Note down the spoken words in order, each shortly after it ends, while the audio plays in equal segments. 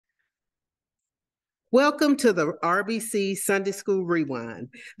Welcome to the RBC Sunday School Rewind.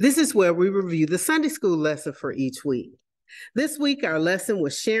 This is where we review the Sunday school lesson for each week. This week, our lesson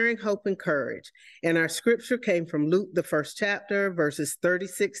was sharing hope and courage, and our scripture came from Luke, the first chapter, verses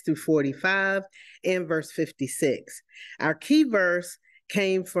 36 through 45, and verse 56. Our key verse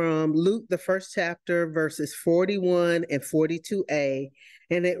came from Luke, the first chapter, verses 41 and 42a,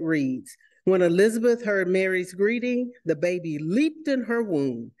 and it reads, "When Elizabeth heard Mary's greeting, the baby leaped in her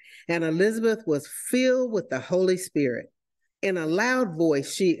womb, and Elizabeth was filled with the Holy Spirit. In a loud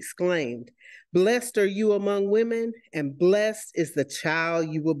voice, she exclaimed, 'Blessed are you among women, and blessed is the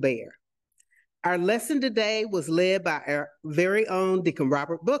child you will bear.'" Our lesson today was led by our very own Deacon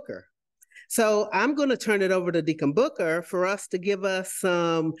Robert Booker. So I'm going to turn it over to Deacon Booker for us to give us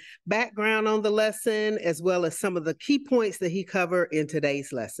some background on the lesson, as well as some of the key points that he covered in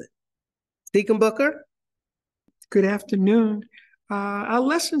today's lesson. Deacon Booker? Good afternoon. Our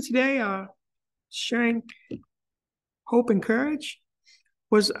lesson today, sharing hope and courage,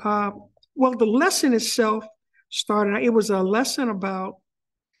 was, the lesson itself started, it was a lesson about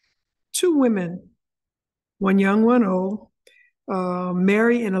two women, one young, one old,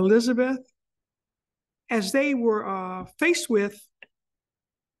 Mary and Elizabeth, as they were faced with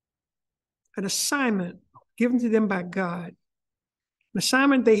an assignment given to them by God, an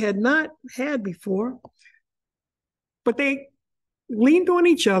assignment they had not had before, but they leaned on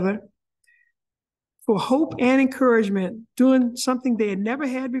each other for hope and encouragement, doing something they had never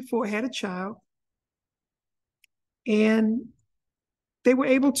had before, had a child. And they were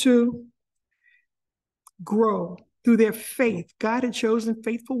able to grow through their faith. God had chosen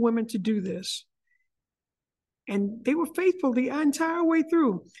faithful women to do this. And they were faithful the entire way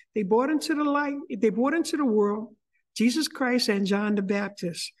through. They brought into the light, they brought into the world Jesus Christ and John the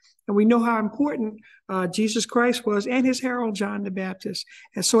Baptist. And we know how important Jesus Christ was and his herald, John the Baptist.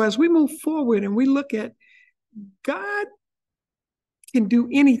 And so as we move forward and we look at God can do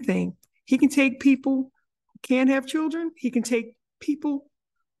anything. He can take people who can't have children. He can take people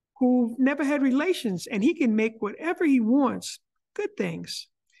who've never had relations, and he can make whatever he wants good things.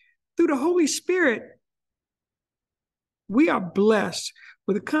 Through the Holy Spirit, we are blessed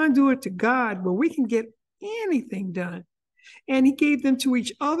with a conduit to God where we can get anything done. And he gave them to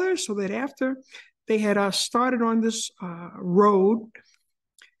each other so that after they had started on this road,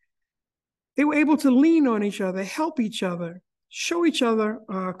 they were able to lean on each other, help each other, show each other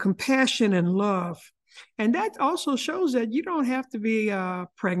compassion and love. And that also shows that you don't have to be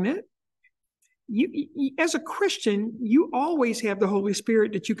pregnant. You, as a Christian, you always have the Holy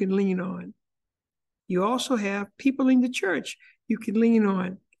Spirit that you can lean on. You also have people in the church you can lean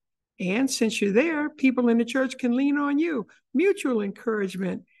on. And since you're there, people in the church can lean on you. Mutual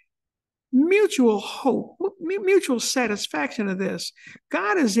encouragement, mutual hope, mutual satisfaction of this.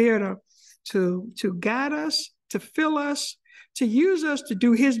 God is there to guide us, to fill us, to use us to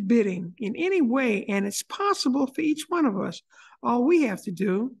do his bidding in any way. And it's possible for each one of us. All we have to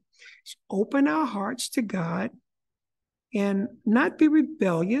do is open our hearts to God and not be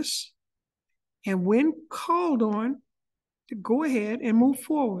rebellious. And when called on, to go ahead and move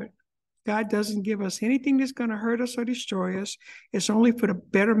forward. God doesn't give us anything that's going to hurt us or destroy us. It's only for the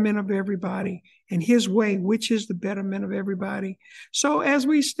betterment of everybody and his way, which is the betterment of everybody. So as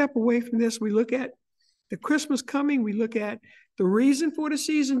we step away from this, we look at the Christmas coming. We look at the reason for the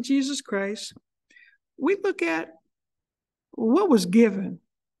season, Jesus Christ. We look at what was given,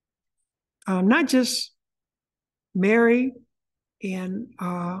 not just Mary and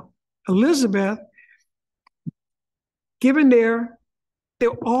Elizabeth, given they're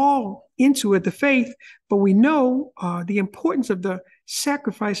all into it, the faith, but we know the importance of the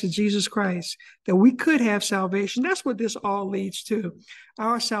sacrifice of Jesus Christ, that we could have salvation. That's what this all leads to,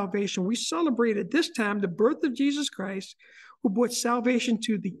 our salvation. We celebrate at this time the birth of Jesus Christ, who brought salvation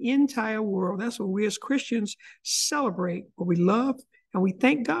to the entire world. That's what we as Christians celebrate, what we love, and we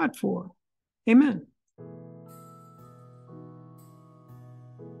thank God for. Amen.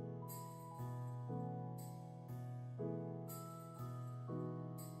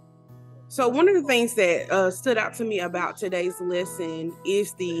 So one of the things that stood out to me about today's lesson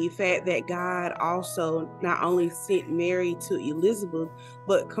is the fact that God also not only sent Mary to Elizabeth,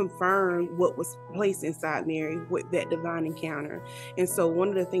 but confirmed what was placed inside Mary with that divine encounter. And so one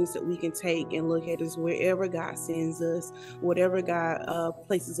of the things that we can take and look at is wherever God sends us, whatever God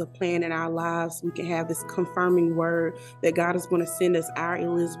places a plan in our lives, we can have this confirming word that God is going to send us our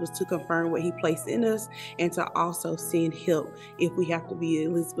Elizabeth to confirm what he placed in us, and to also send help if we have to be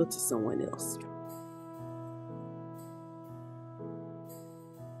Elizabeth to someone else.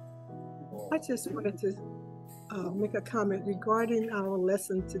 I just wanted to make a comment regarding our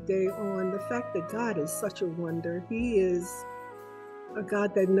lesson today on the fact that God is such a wonder. He is a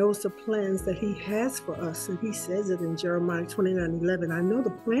God that knows the plans that he has for us. And he says it in Jeremiah 29:11, I know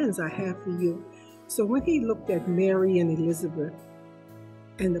the plans I have for you. So when he looked at Mary and Elizabeth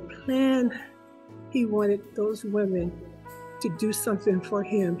and the plan he wanted those women to do something for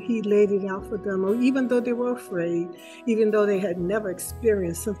him, he laid it out for them. Or even though they were afraid, even though they had never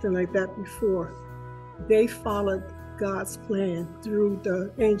experienced something like that before, they followed God's plan through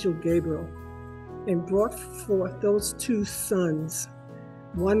the angel Gabriel and brought forth those two sons.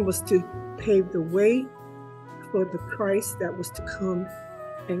 One was to pave the way for the Christ that was to come,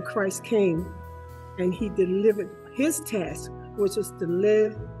 and Christ came, and he delivered his task, which was to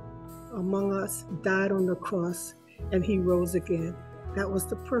live among us, died on the cross, and he rose again. That was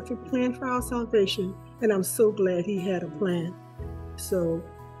the perfect plan for our salvation, and I'm so glad he had a plan. So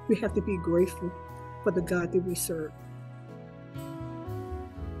we have to be grateful for the God that we serve.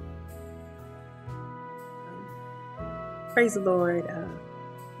 Praise the Lord.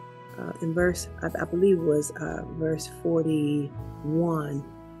 In verse, I believe it was verse 41,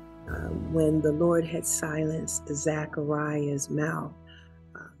 when the Lord had silenced Zechariah's mouth,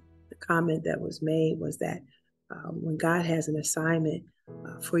 the comment that was made was that when God has an assignment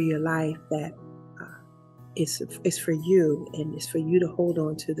for your life, that it's for you, and it's for you to hold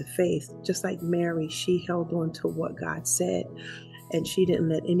on to the faith. Just like Mary, she held on to what God said, and she didn't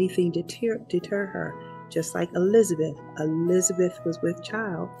let anything deter her. Just like Elizabeth was with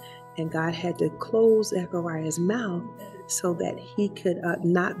child, and God had to close Zechariah's mouth so that he could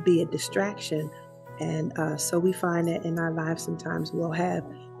not be a distraction. And so we find that in our lives sometimes we'll have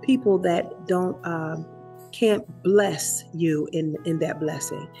people that can't bless you in that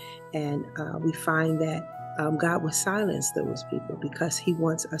blessing. And we find that God will silence those people because he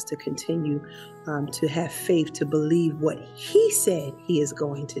wants us to continue to have faith, to believe what he said he is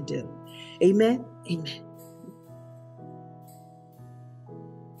going to do. Amen. Amen.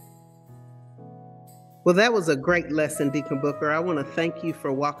 Well, that was a great lesson, Deacon Booker. I want to thank you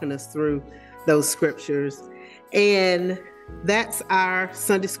for walking us through those scriptures. And that's our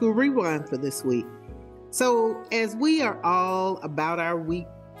Sunday School Rewind for this week. So as we are all about our week,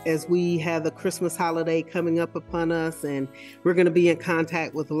 as we have the Christmas holiday coming up upon us, and we're going to be in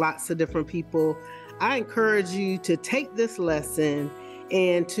contact with lots of different people, I encourage you to take this lesson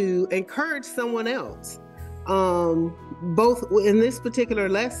and to encourage someone else. Both in this particular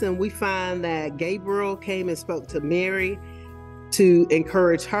lesson, we find that Gabriel came and spoke to Mary to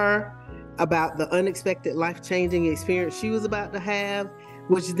encourage her about the unexpected life-changing experience she was about to have,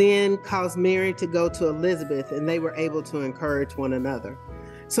 which then caused Mary to go to Elizabeth, and they were able to encourage one another.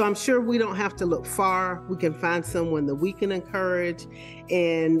 So I'm sure we don't have to look far. We can find someone that we can encourage,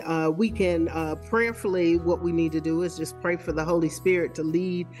 and we can prayerfully, what we need to do is just pray for the Holy Spirit to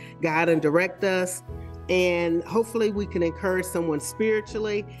lead, guide, and direct us. And hopefully we can encourage someone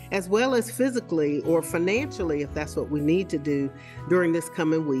spiritually as well as physically or financially, if that's what we need to do during this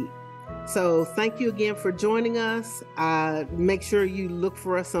coming week. So thank you again for joining us. Make sure you look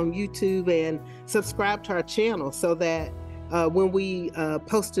for us on YouTube and subscribe to our channel so that when we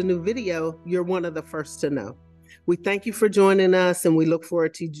post a new video, you're one of the first to know. We thank you for joining us, and we look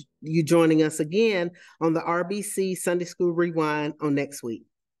forward to you joining us again on the RBC Sunday School Rewind on next week.